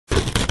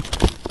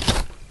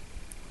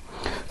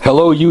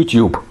Hello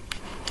YouTube.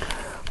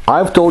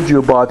 I've told you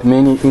about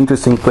many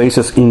interesting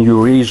places in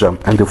Eurasia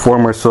and the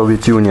former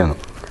Soviet Union.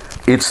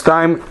 It's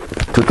time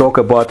to talk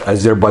about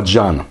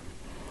Azerbaijan.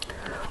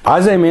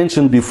 As I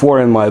mentioned before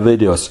in my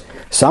videos,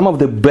 some of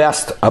the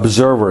best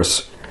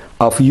observers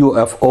of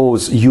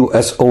UFOs,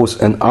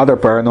 USOs and other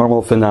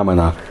paranormal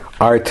phenomena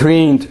are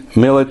trained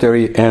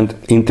military and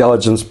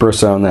intelligence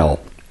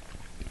personnel.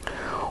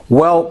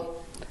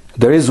 Well,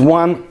 there is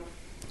one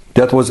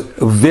that was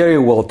very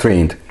well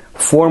trained,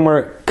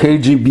 former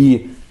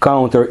KGB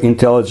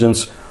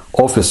counterintelligence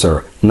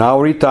officer, now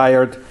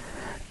retired,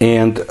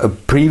 and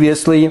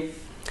previously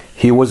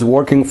he was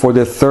working for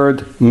the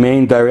third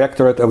main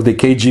directorate of the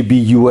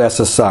KGB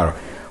USSR,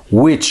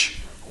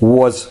 which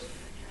was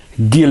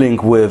dealing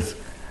with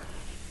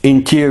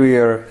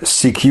interior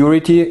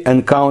security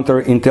and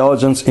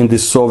counterintelligence in the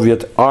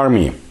Soviet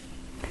army.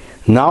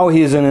 Now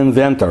he is an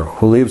inventor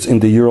who lives in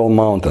the Ural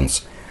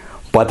Mountains.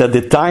 But at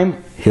the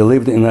time he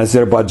lived in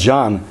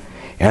Azerbaijan,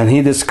 and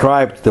he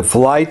described the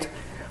flight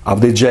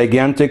of the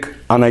gigantic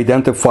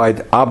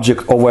unidentified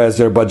object over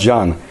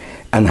Azerbaijan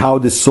and how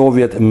the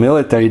Soviet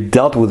military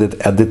dealt with it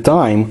at the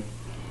time.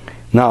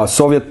 Now,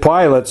 Soviet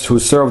pilots who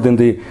served in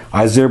the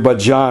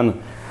Azerbaijan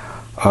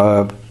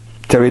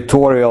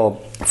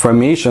territorial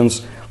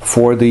formations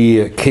for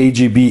the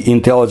KGB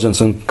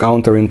intelligence and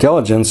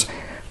counterintelligence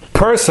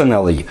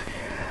personally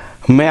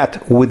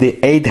met with the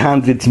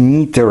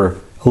 800-meter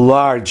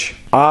large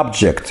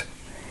object.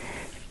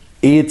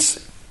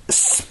 Its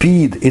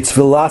speed, its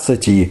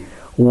velocity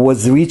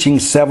was reaching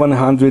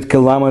 700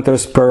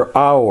 kilometers per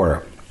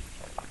hour.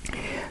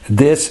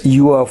 This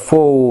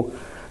UFO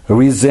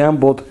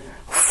resembled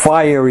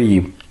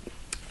fiery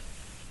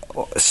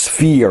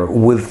sphere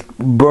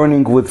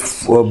burning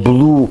with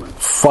blue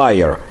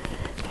fire.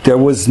 There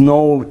was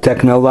no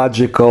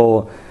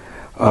technological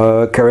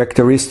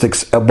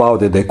characteristics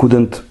about it. They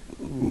couldn't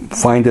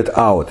find it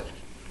out.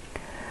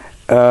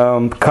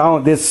 Vasily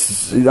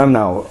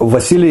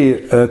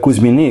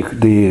Kuzminik,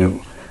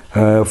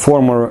 the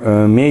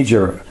former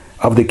major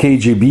of the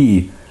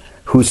KGB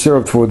who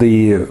served for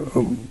the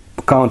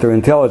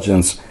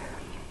counterintelligence,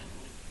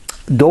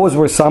 those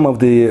were some of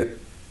the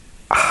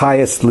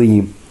highest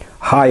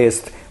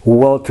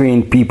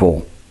well-trained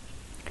people,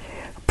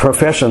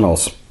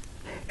 professionals,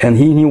 and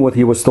he knew what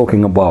he was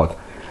talking about.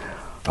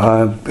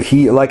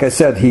 Like I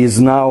said, he is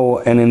now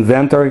an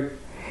inventor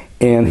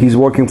and he's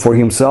working for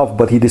himself,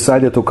 but he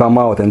decided to come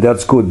out, and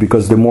that's good,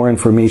 because the more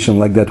information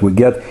like that we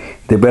get,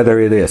 the better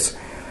it is.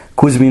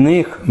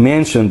 Kuzminik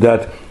mentioned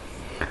that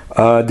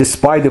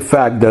despite the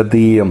fact that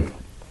the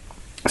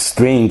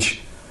strange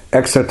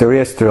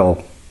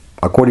extraterrestrial,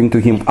 according to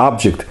him,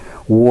 object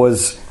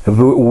was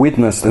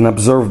witnessed and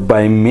observed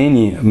by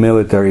many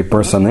military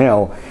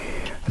personnel,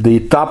 the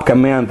top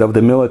command of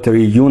the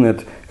military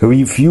unit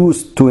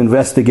refused to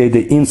investigate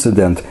the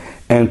incident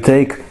and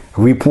take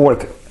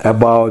report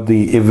about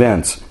the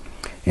events.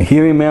 And he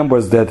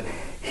remembers that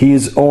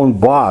his own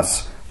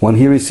boss, when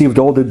he received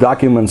all the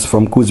documents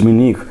from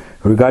Kuzminik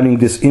regarding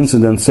this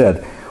incident,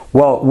 said,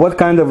 "Well, what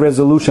kind of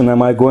resolution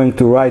am I going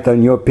to write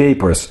on your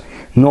papers?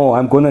 No,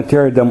 I'm going to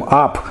tear them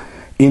up.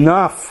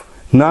 Enough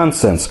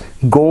nonsense.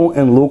 Go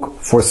and look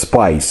for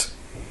spies."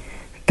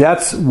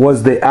 That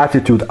was the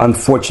attitude,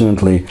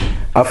 unfortunately,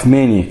 of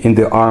many in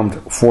the armed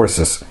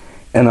forces.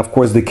 And of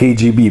course the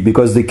KGB,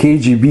 because the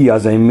KGB,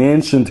 as I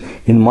mentioned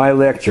in my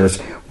lectures,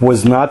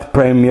 was not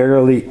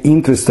primarily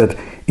interested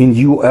in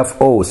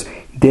UFOs.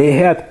 They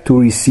had to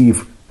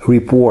receive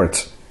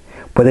reports,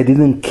 but they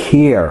didn't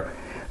care,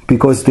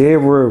 because they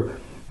were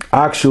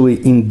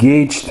actually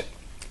engaged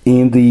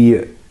in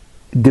the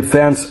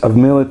defense of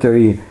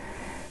military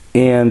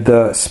and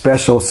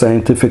special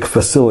scientific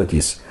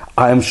facilities.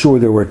 I am sure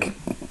there were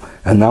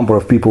a number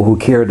of people who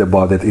cared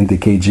about it in the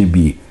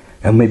KGB,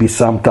 and maybe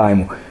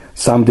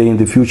someday in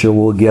the future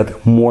we'll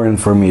get more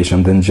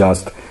information than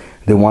just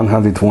the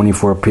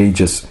 124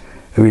 pages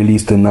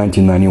released in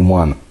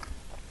 1991.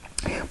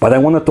 But I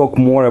want to talk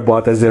more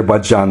about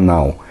Azerbaijan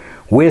now.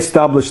 We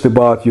established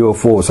about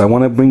UFOs. I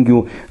want to bring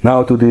you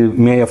now to the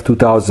May of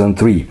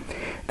 2003.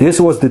 This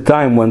was the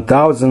time when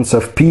thousands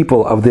of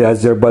people of the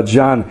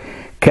Azerbaijan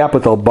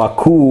capital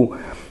Baku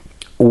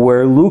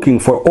were looking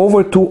for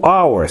over 2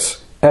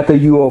 hours at a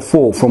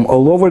UFO from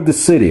all over the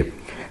city.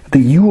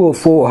 The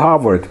UFO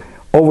hovered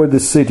over the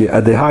city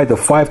at the height of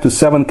 5 to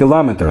 7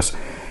 kilometers,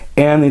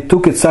 and it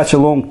took it such a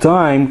long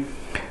time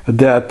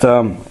that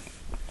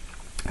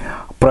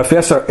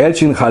Professor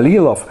Elchin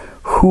Khalilov,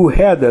 who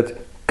headed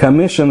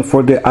Commission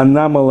for the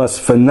Anomalous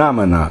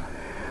Phenomena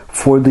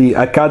for the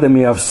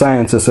Academy of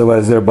Sciences of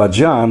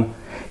Azerbaijan,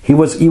 he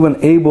was even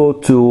able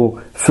to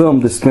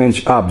film the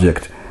strange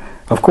object.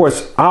 Of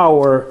course,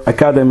 our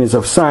academies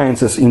of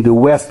sciences in the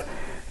West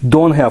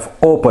don't have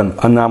open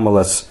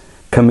anomalous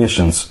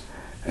commissions,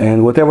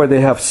 and whatever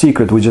they have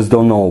secret, we just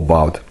don't know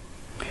about.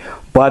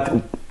 But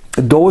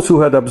those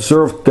who had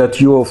observed that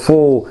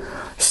UFO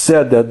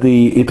said that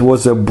it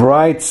was a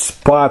bright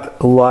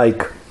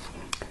spot-like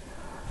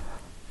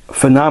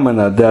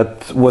phenomena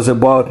that was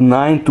about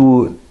 9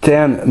 to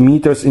 10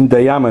 meters in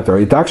diameter.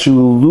 It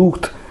actually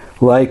looked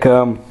like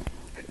a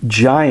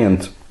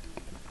giant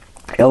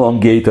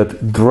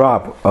elongated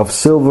drop of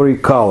silvery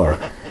color.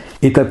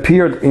 It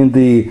appeared in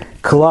the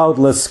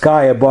cloudless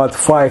sky about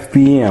 5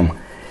 p.m.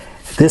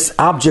 This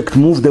object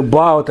moved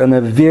about on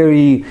a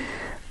very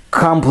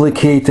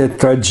complicated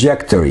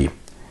trajectory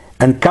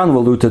and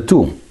convoluted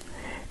too.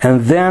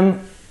 And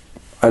then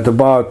at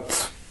about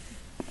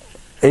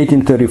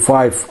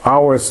 1835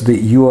 hours, the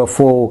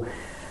UFO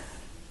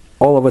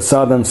all of a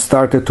sudden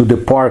started to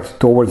depart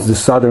towards the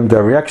southern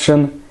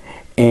direction,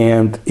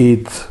 and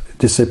it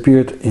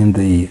disappeared in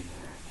the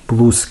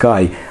blue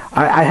sky.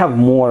 I have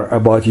more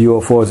about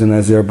UFOs in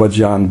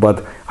Azerbaijan,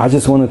 but I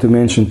just wanted to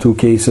mention 2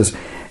 cases,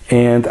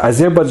 and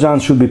Azerbaijan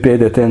should be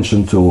paid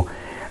attention to.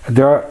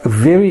 There are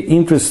very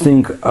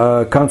interesting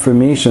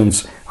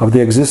confirmations of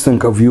the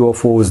existence of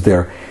UFOs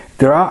there.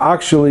 There are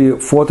actually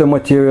photo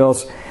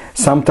materials,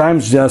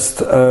 sometimes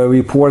just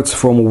reports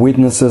from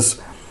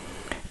witnesses,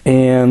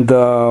 and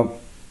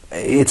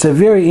it's a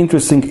very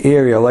interesting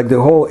area, like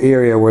the whole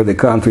area where the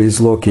country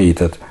is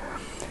located.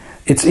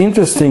 It's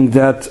interesting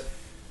that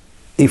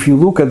if you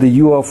look at the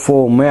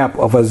UFO map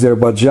of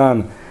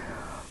Azerbaijan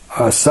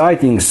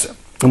sightings,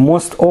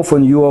 most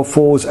often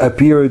UFOs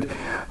appeared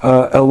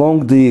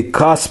along the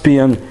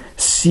Caspian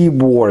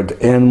seaboard,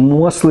 and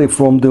mostly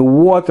from the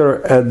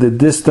water at the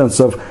distance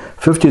of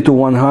 50 to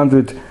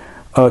 100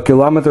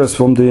 kilometers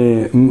from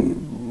the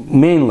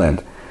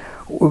mainland,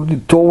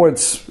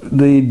 towards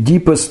the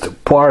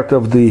deepest part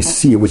of the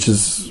sea, which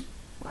is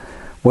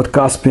what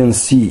Caspian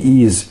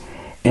Sea is.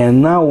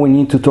 And now we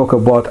need to talk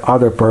about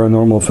other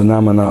paranormal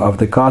phenomena of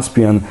the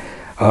Caspian.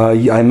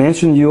 I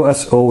mentioned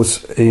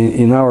USOs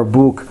in our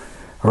book,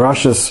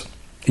 Russia's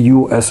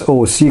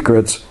USO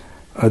Secrets,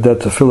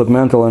 that Philip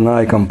Mantel and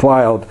I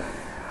compiled.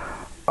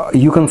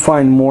 You can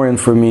find more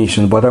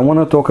information, but I want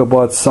to talk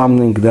about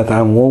something that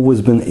I've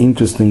always been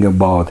interested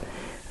about: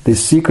 the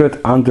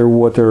secret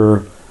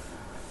underwater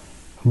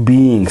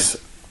beings,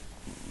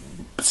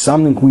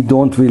 something we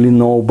don't really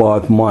know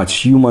about much,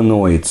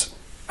 humanoids,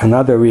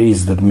 another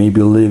race that may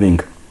be living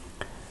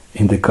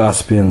in the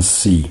Caspian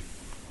Sea.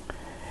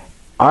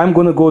 I'm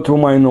going to go through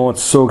my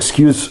notes, so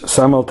excuse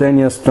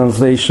simultaneous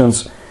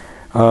translations,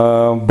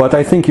 but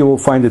I think you will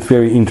find it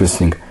very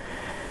interesting.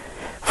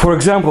 For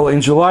example,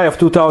 in July of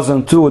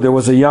 2002, there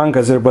was a young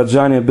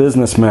Azerbaijani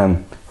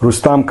businessman,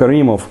 Rustam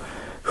Karimov,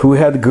 who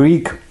had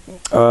Greek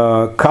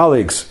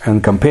colleagues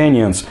and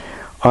companions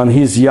on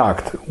his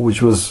yacht,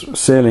 which was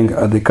sailing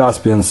at the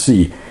Caspian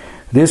Sea.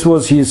 This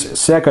was his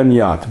second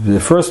yacht. The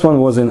first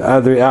one was in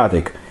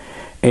Adriatic,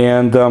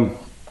 and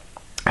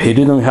he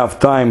didn't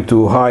have time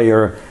to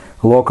hire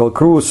local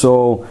crew,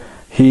 so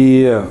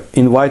he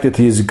invited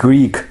his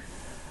Greek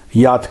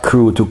yacht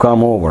crew to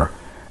come over.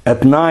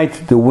 At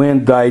night, the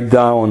wind died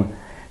down,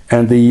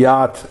 and the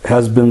yacht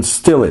has been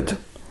stilled.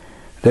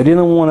 They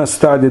didn't want to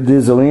start the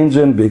diesel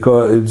engine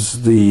because it's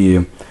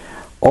the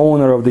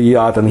owner of the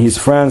yacht and his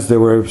friends, they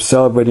were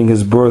celebrating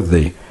his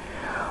birthday.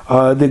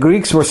 The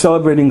Greeks were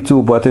celebrating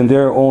too, but in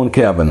their own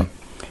cabin.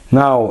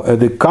 Now,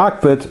 the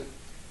cockpit,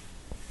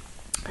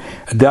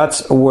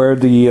 that's where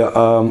the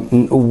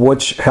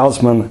watch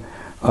helmsman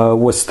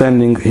was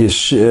standing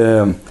his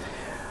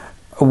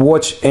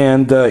watch,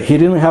 and he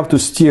didn't have to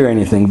steer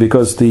anything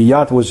because the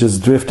yacht was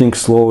just drifting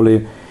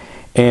slowly.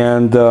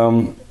 And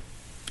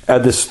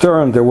at the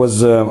stern, there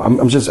was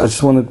I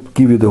just want to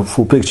give you the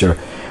full picture.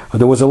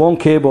 There was a long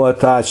cable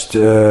attached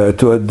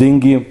to a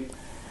dinghy,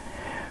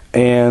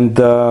 and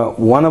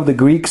one of the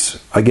Greeks,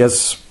 I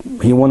guess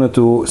he wanted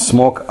to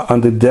smoke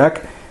on the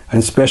deck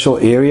in special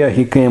area.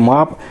 He came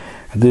up,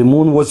 the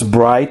moon was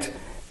bright,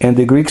 and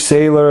the Greek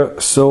sailor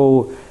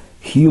saw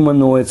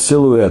humanoid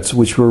silhouettes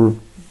which were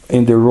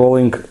in the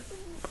rolling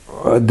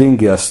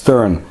dinghy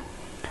astern.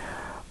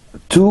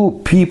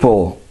 2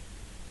 people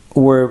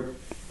were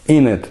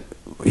in it.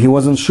 He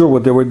wasn't sure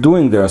what they were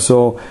doing there,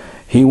 so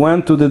he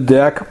went to the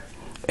deck,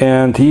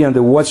 and he and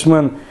the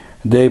watchman,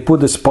 they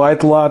put the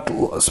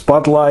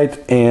spotlight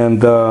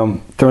and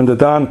turned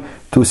it on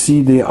to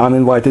see the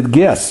uninvited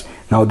guests.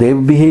 Now, they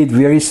behaved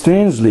very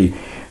strangely.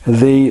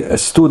 They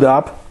stood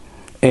up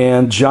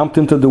and jumped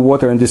into the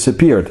water and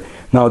disappeared.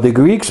 Now, the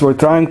Greeks were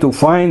trying to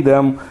find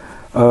them,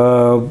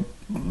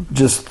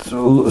 just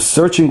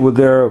searching with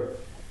their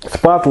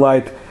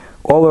spotlight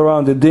all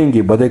around the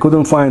dinghy, but they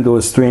couldn't find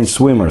those strange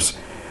swimmers.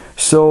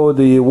 So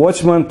the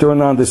watchman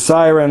turned on the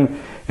siren,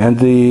 and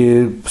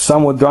the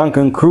somewhat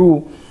drunken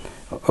crew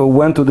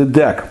went to the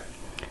deck.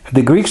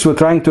 The Greeks were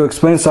trying to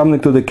explain something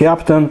to the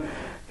captain.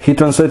 He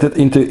translated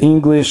into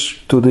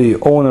English to the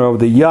owner of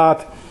the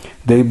yacht.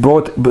 They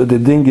brought the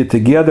dinghy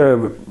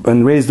together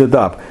and raised it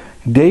up.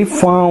 They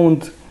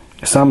found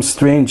some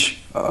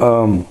strange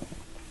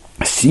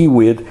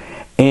seaweed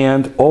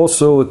and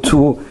also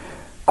 2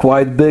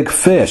 quite big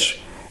fish.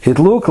 It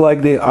looked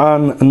like the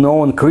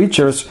unknown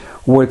creatures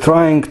were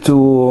trying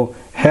to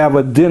have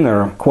a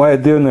dinner,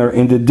 quiet dinner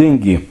in the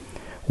dinghy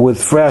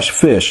with fresh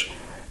fish,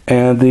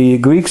 and the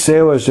Greek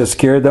sailors just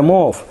scared them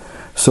off.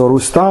 So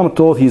Rustam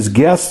told his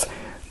guests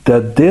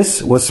that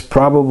this was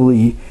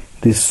probably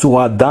the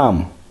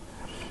Suadam,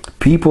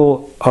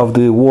 people of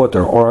the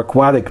water or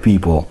aquatic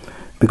people,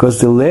 because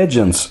the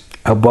legends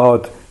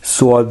about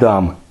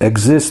Suadam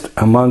exist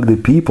among the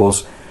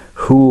peoples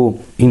who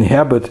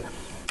inhabit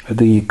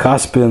the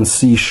Caspian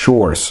Sea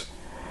shores.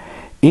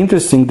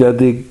 Interesting that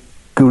the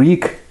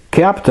Greek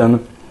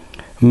captain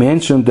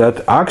mentioned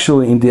that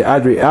actually in the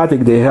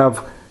Adriatic they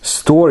have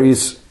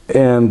stories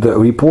and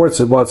reports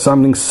about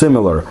something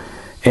similar.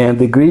 And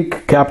the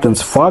Greek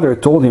captain's father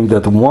told him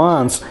that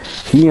once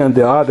he and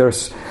the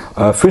others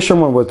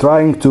fishermen were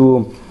trying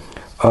to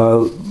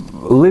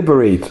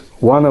liberate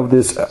one of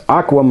these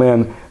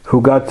aquamen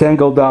who got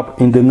tangled up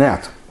in the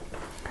net.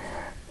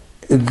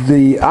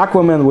 The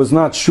aquaman was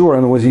not sure,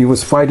 and he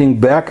was fighting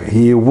back.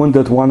 He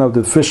wounded one of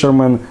the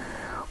fishermen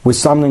with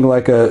something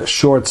like a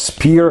short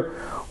spear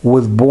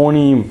with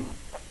bony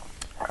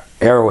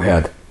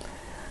arrowhead.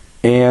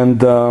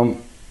 And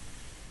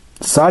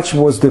such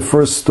was the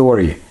first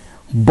story.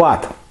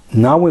 But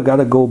now we got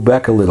to go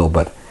back a little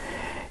bit.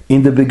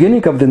 In the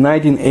beginning of the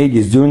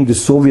 1980s, during the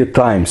Soviet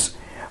times,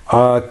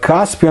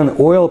 Caspian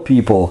oil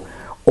people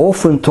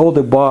often told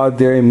about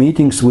their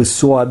meetings with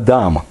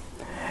Suadam.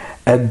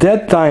 At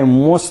that time,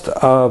 most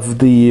of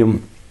the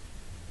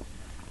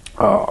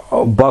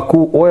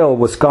Baku oil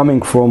was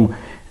coming from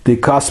the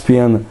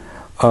Caspian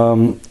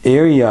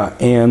area,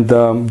 and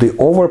the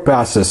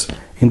overpasses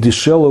in the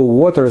shallow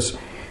waters,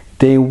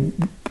 they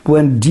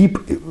led deep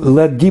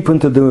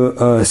into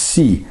the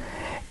sea.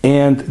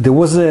 And there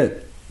was a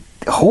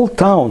whole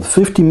town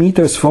 50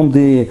 meters from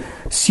the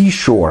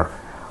seashore.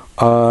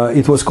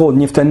 It was called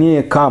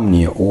Neftaneye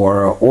Kamni,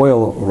 or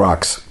oil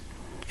rocks.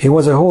 It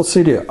was a whole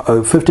city,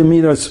 50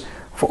 meters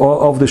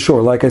of the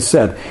shore. Like I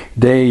said,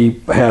 they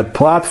had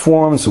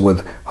platforms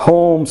with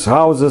homes,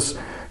 houses,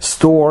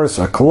 stores,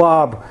 a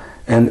club,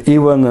 and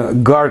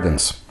even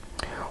gardens.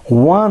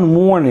 One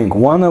morning,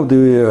 one of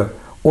the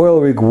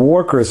oil rig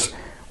workers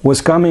was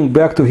coming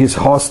back to his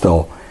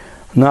hostel.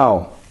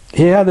 Now,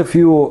 he had a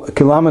few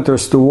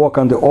kilometers to walk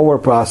on the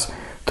overpass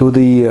to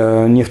the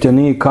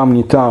Neftaneye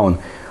Kamni town.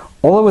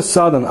 All of a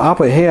sudden, up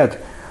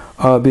ahead,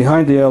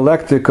 behind the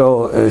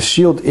electrical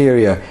shield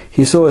area,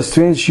 he saw a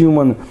strange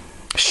human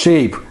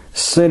shape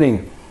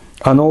sitting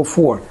on all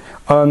four.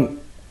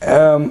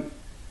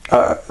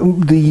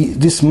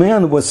 This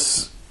man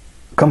was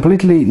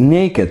completely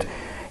naked.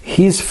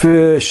 His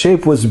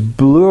shape was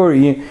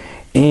blurry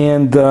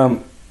and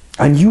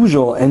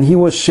unusual, and he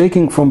was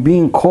shaking from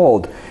being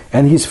cold,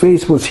 and his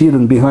face was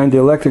hidden behind the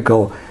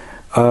electrical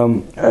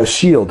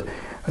shield.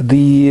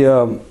 The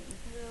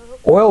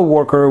oil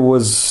worker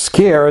was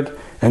scared,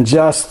 and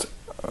just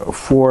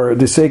for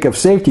the sake of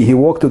safety, he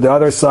walked to the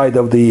other side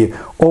of the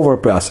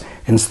overpass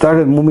and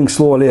started moving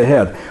slowly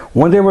ahead.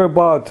 When they were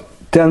about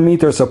 10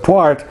 meters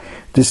apart,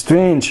 the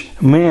strange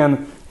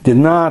man did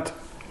not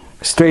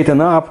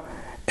straighten up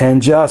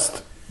and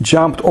just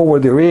jumped over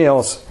the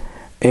rails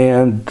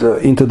and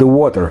into the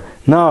water.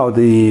 Now,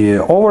 the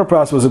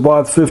overpass was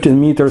about 15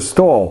 meters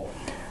tall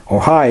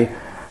or high.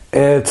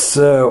 It's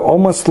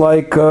almost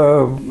like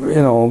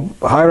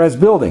high-rise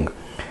building.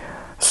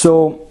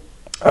 So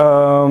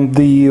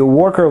the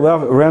worker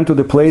ran to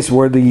the place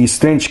where the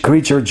strange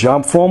creature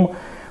jumped from,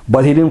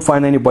 but he didn't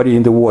find anybody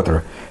in the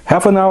water.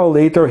 Half an hour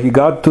later, he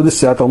got to the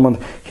settlement.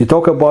 He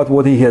talked about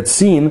what he had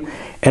seen,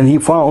 and he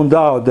found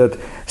out that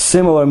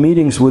similar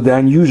meetings with the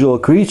unusual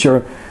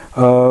creature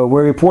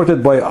were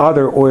reported by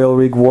other oil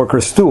rig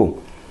workers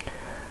too.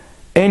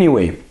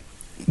 Anyway,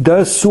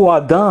 the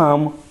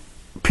Suadam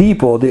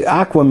people, the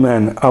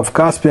aquamen of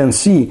Caspian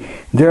Sea,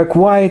 they're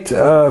quite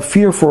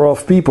fearful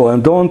of people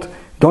and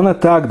don't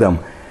attack them.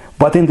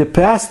 But in the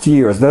past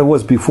years, that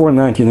was before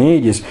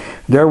 1980s,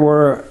 there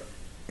were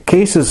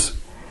cases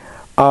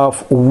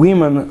of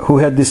women who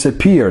had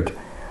disappeared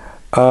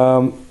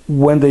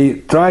when they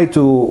tried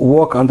to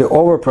walk on the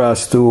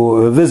overpass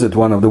to visit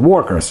one of the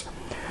workers.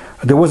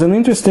 There was an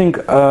interesting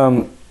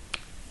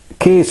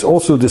case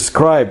also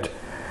described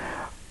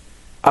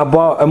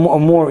about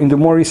in the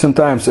more recent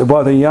times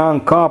about a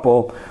young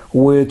couple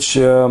which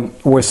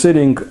were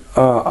sitting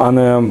on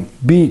a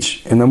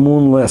beach in a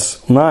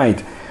moonless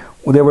night.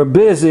 They were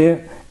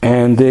busy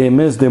and they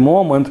missed the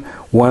moment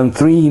when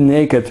three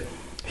naked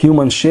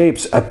human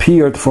shapes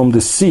appeared from the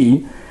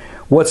sea.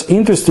 What's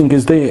interesting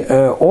is they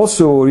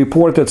also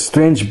reported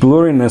strange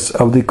blurriness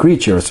of the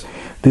creatures.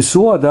 The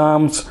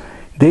Suadams,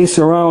 they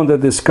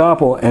surrounded this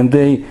couple and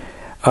they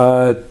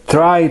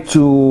tried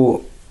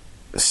to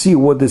see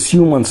what these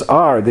humans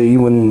are. They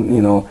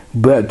even,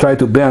 tried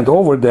to bend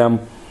over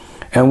them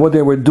and what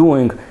they were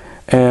doing.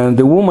 And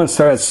the woman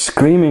started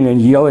screaming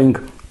and yelling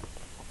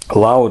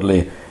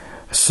loudly.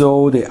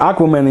 So the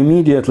aquaman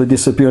immediately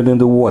disappeared in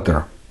the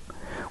water.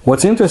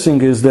 What's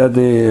interesting is that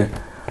the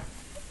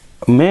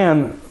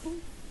man,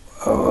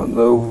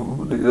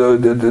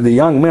 the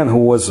young man who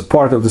was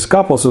part of this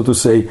couple, so to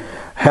say,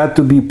 had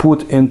to be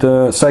put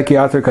into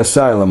psychiatric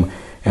asylum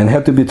and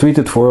had to be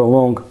treated for a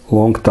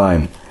long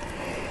time.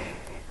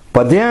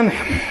 But then,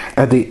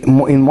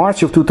 in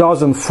March of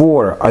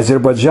 2004,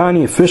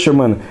 Azerbaijani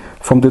fishermen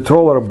from the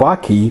trawler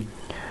Baki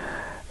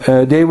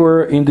They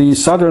were in the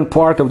southern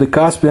part of the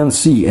Caspian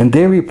Sea, and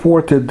they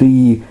reported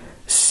the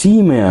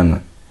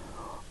seaman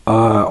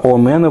or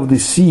man of the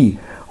sea,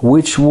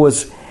 which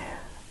was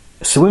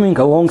swimming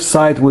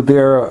alongside with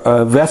their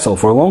vessel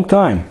for a long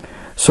time.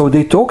 So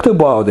they talked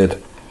about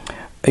it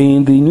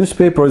in the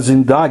newspaper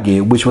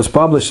Zindagi, which was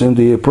published in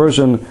the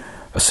Persian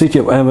city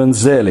of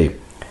Evanzeli.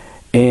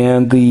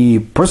 And the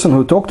person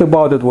who talked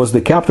about it was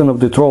the captain of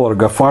the trawler,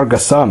 Gafar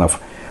Ghassanov.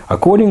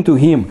 According to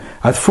him,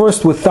 at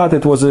first we thought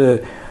it was a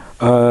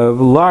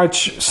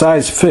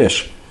large-sized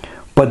fish,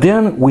 but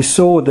then we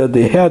saw that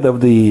the head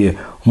of the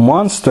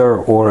monster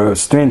or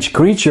strange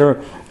creature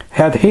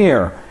had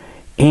hair,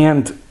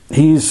 and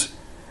his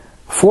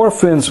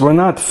forefins were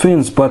not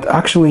fins but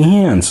actually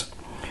hands.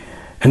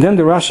 And then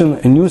there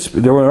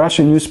were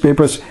Russian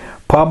newspapers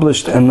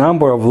published a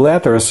number of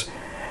letters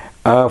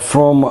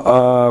from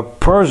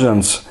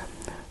Persians,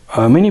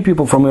 many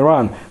people from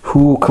Iran,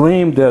 who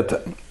claimed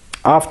that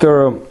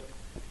after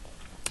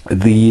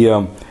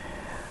the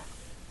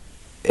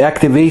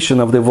activation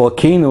of the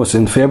volcanoes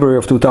in February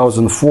of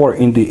 2004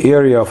 in the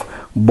area of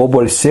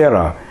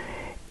Bobolsera,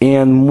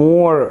 and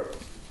more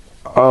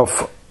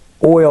of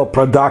oil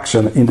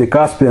production in the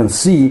Caspian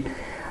Sea,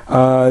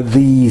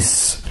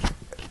 these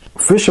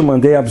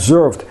fishermen, they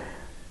observed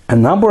a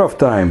number of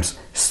times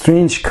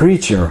strange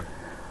creature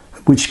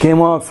which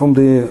came out from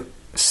the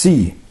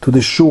sea to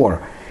the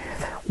shore.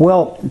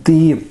 Well,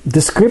 the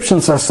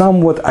descriptions are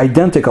somewhat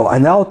identical,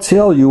 and I'll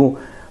tell you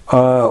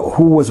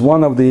who was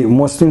one of the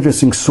most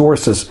interesting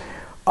sources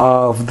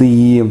of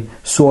the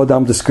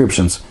Suadam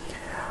descriptions.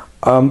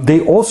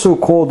 They also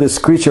call this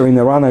creature in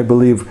Iran, I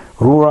believe,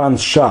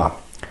 Runan-shah.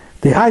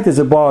 The height is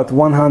about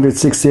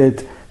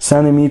 168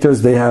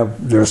 centimeters.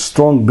 They're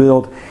strong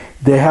build.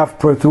 They have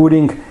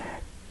protruding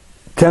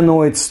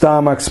ctenoid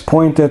stomachs,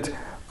 pointed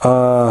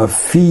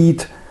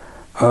feet,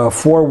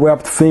 four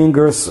webbed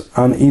fingers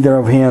on either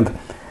of hand.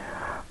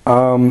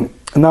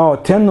 Now,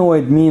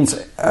 ctenoid means,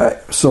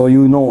 so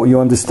you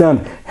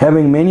understand,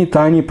 having many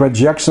tiny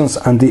projections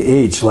on the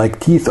edge, like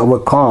teeth of a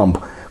comb,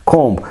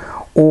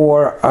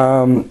 or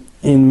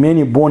in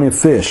many bony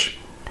fish.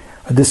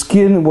 The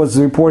skin was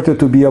reported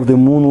to be of the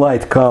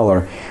moonlight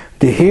color.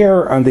 The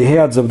hair on the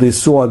heads of the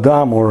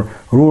Suadam or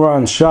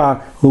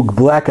Runan-shah look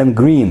black and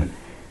green.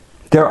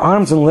 Their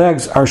arms and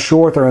legs are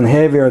shorter and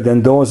heavier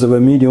than those of a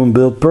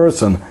medium-built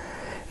person.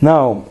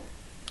 Now,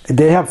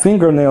 they have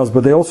fingernails,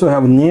 but they also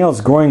have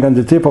nails growing on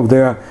the tip of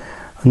their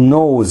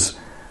nose,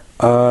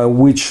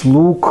 which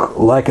look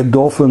like a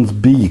dolphin's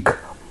beak.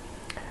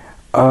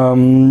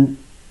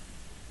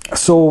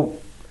 So,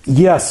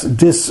 yes,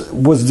 this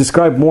was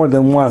described more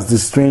than once,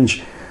 this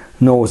strange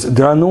nose.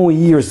 There are no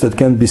ears that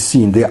can be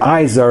seen. The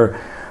eyes are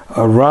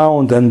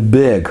round and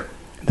big.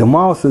 The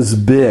mouth is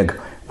big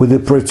with a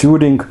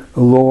protruding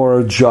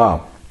lower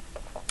jaw.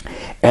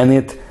 And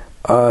it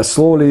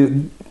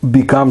slowly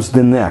becomes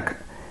the neck.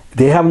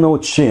 They have no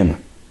chin.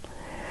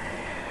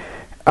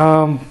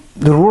 The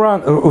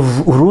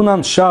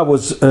Runan-shah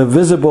was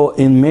visible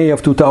in May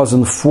of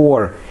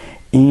 2004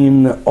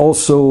 in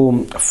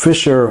also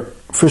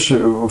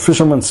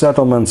fishermen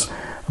settlements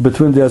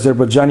between the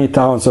Azerbaijani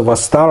towns of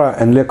Astara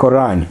and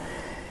Lekoran.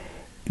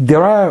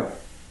 There are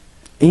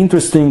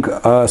interesting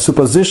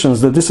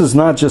suppositions that this is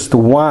not just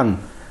one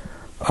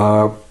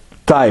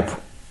type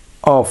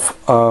of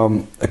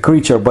a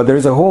creature, but there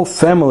is a whole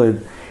family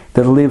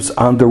that lives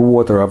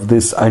underwater of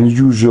these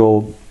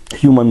unusual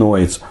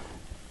humanoids.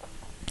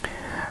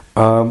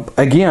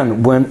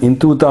 Again, when in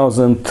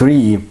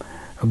 2003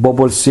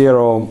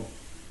 Bobolsero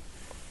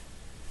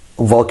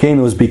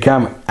volcanoes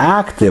became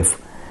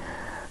active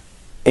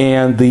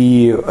and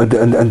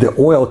the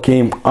oil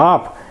came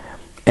up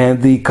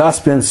and the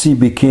Caspian Sea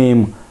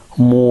became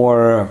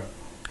more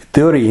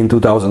dirty in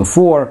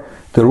 2004,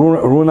 the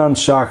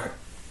Runan-shah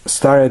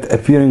started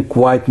appearing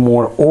quite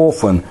more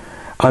often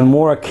on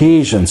more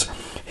occasions.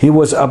 He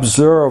was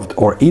observed,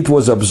 or it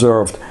was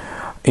observed,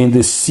 in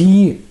the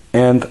sea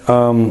and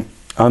on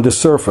the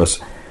surface.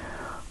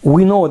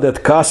 We know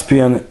that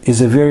Caspian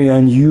is a very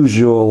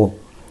unusual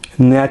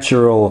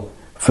natural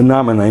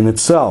phenomenon in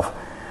itself.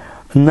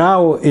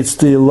 Now it's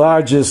the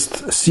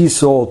largest sea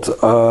salt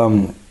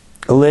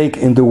lake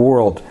in the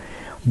world,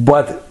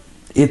 but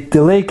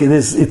the lake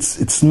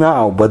it's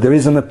now. But there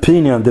is an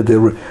opinion that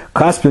the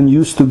Caspian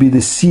used to be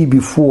the sea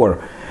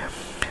before.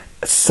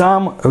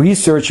 Some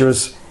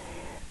researchers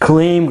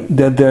claim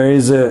that there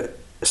is a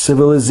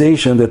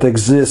civilization that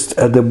exists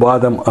at the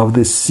bottom of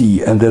the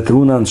sea, and that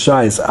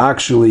Runan-shah is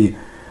actually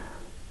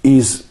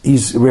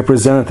is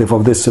representative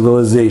of this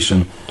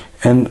civilization.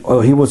 And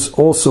it was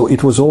also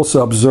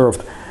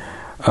observed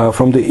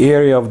from the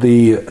area of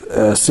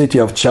the city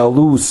of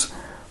Chalus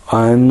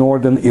in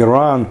northern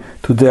Iran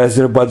to the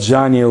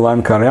Azerbaijani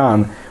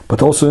Lankaran,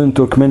 but also in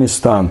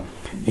Turkmenistan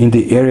in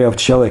the area of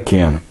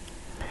Chelakan.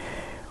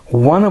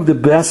 One of the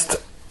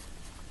best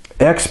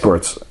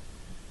experts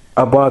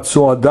about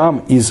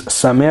Suadam is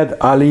Samed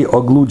Ali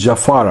Oglu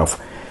Jafarov,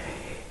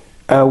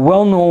 a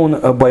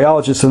well-known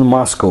biologist in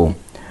Moscow,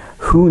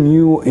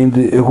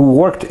 who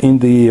worked in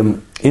the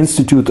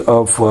Institute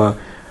of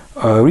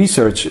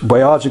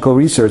biological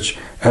research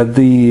at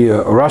the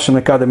Russian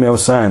Academy of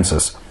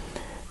Sciences.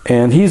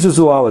 And he's a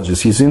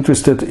zoologist. He's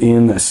interested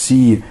in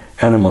sea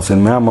animals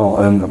and mammal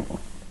and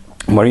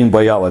marine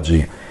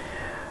biology.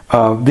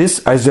 This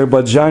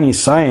Azerbaijani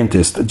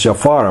scientist,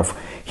 Jafarov,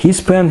 he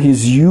spent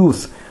his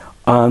youth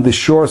on the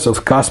shores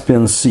of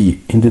Caspian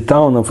Sea in the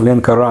town of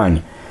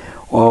Lenkarany.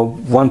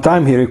 One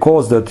time he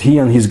recalls that he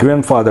and his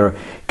grandfather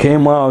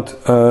came out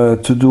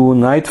to do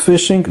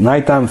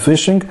nighttime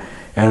fishing,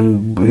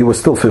 and he was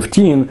still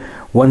 15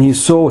 when he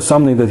saw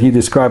something that he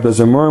described as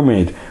a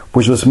mermaid,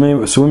 which was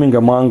swimming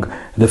among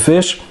the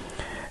fish,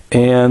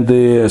 and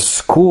the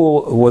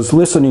school was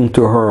listening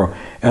to her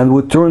and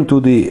would turn to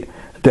the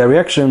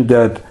direction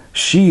that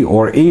she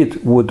or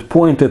it would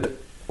point it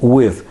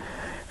with.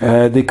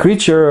 The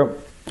creature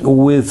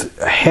with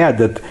a head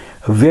that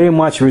very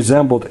much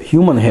resembled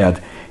human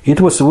head, it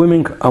was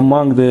swimming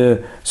among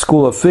the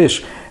school of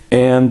fish,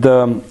 and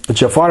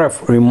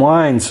Jafarov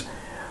reminds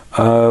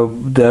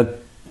that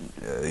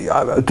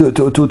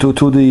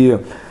to the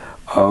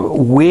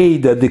way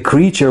that the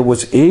creature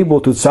was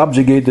able to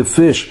subjugate the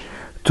fish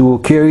to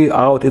carry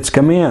out its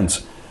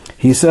commands.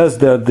 He says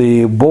that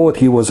the boat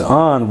he was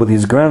on with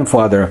his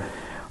grandfather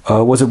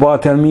was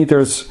about 10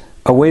 meters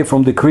away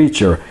from the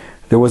creature.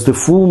 There was the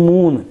full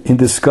moon in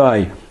the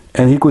sky,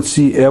 and he could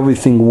see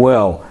everything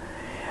well.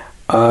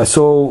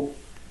 So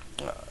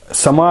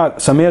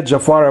Samet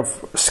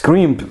Jafarov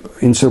screamed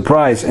in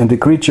surprise, and the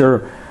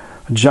creature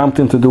jumped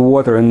into the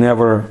water and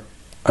never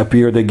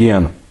appeared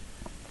again.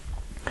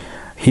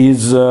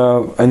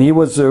 And he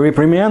was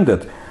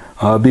reprimanded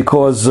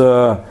because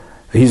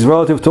his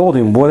relative told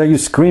him, "What are you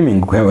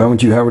screaming?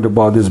 Haven't you heard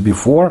about this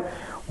before?"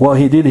 Well,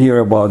 he did hear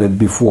about it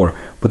before,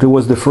 but it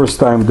was the first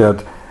time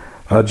that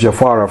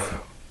Jafarov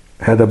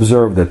had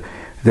observed it.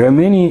 There are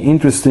many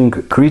interesting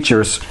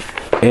creatures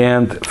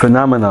and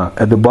phenomena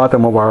at the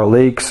bottom of our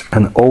lakes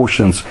and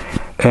oceans,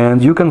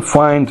 and you can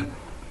find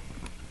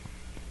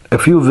a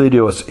few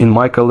videos in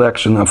my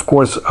collection. Of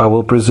course, I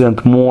will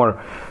present more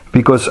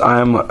because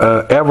I'm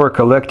ever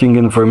collecting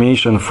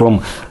information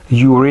from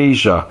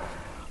Eurasia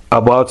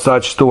about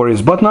such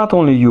stories, but not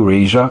only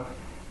Eurasia,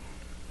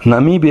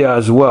 Namibia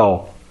as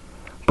well.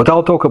 But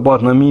I'll talk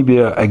about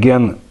Namibia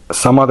again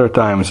some other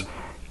times,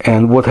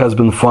 and what has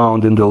been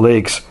found in the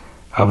lakes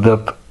of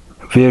that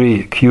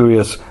very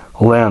curious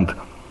land.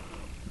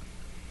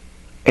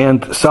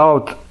 And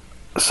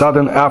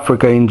Southern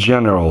Africa in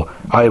general.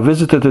 I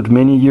visited it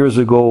many years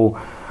ago,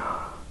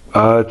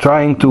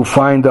 trying to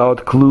find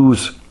out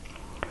clues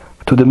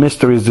to the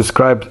mysteries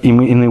described in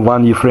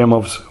Ivan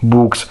Yefremov's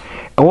books.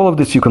 All of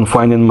this you can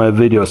find in my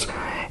videos.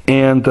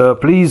 And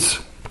please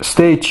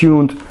stay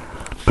tuned.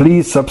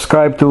 Please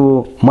subscribe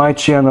to my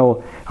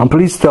channel, and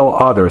please tell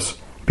others.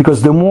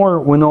 Because the more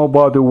we know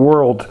about the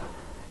world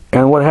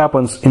and what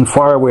happens in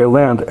faraway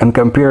land and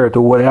compare it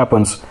to what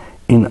happens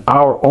in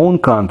our own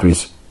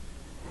countries,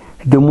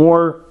 the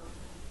more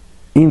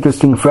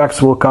interesting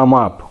facts will come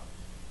up,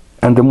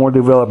 and the more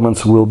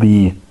developments will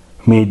be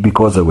made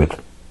because of it.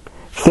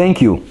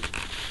 Thank you.